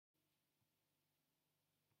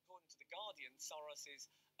to The Guardian, Soros is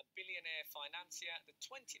a billionaire financier, the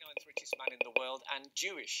 29th richest man in the world, and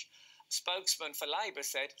Jewish. A spokesman for Labour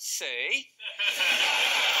said, see?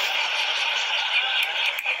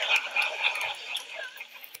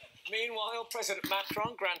 Meanwhile, President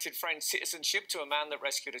Macron granted French citizenship to a man that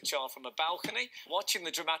rescued a child from a balcony. Watching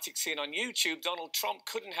the dramatic scene on YouTube, Donald Trump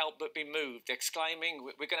couldn't help but be moved, exclaiming,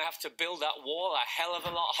 "We're going to have to build that wall a hell of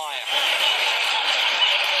a lot higher."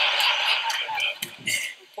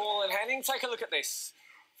 Paul and Henning, take a look at this.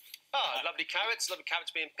 Ah, lovely carrots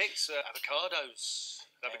being picked, avocados.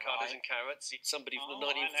 Avocados and carrots. Somebody from the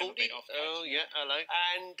 1940s. Oh, yeah, hello.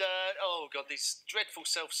 And, oh, God, these dreadful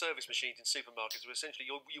self-service machines in supermarkets where essentially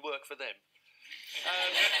you work for them.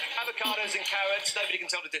 Avocados and carrots, nobody can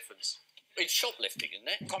tell the difference. It's shoplifting, isn't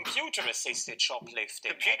it? Computer-assisted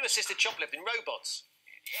shoplifting. Computer-assisted shoplifting, robots.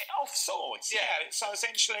 Of sorts, yeah. So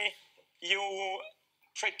essentially, you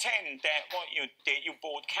pretend that what you did, you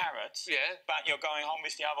bought carrots, but you're going home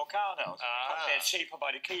with the avocados. Because they're cheaper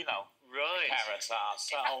by the kilo. Right. Carrots are.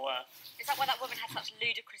 So, is that why that woman had such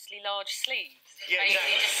ludicrously large sleeves? Yeah,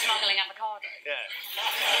 basically just smuggling avocado. Yeah.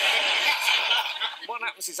 What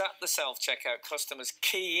happens is at the self-checkout, customers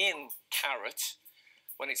key in carrot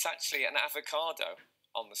when it's actually an avocado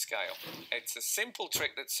on the scale. It's a simple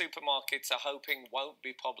trick that supermarkets are hoping won't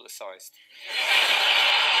be publicised.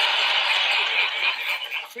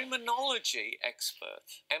 Criminology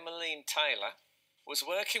expert Emmeline Taylor was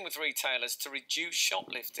working with retailers to reduce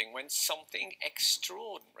shoplifting when something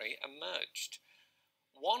extraordinary emerged.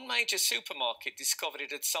 One major supermarket discovered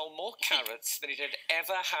it had sold more carrots than it had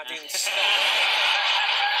ever had in stock.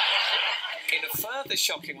 In a further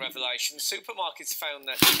shocking revelation, supermarkets found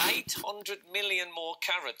that 800 million more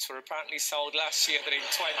carrots were apparently sold last year than in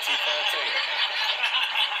 2013.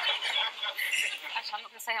 Actually, I'm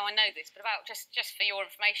not going to say how I know this, but about, just for your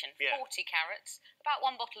information, 40 carrots, about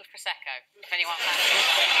 1 bottle of Prosecco, if anyone fancies.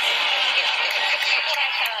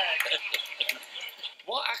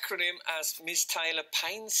 What acronym has Ms. Taylor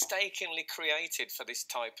painstakingly created for this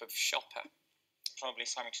type of shopper? probably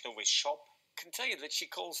something to do with shop. I can tell you that she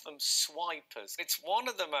calls them swipers. It's one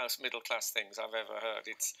of the most middle-class things I've ever heard.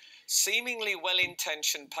 It's seemingly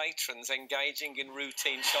well-intentioned patrons engaging in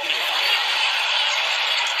routine shopping.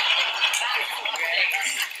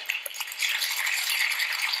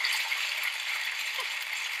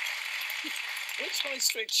 Which high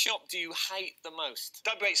street shop do you hate the most?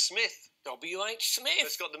 W.H. Smith. W.H. Smith.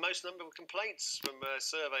 It's got the most number of complaints from a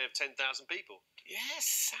survey of 10,000 people.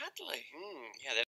 Yes, sadly. Yeah,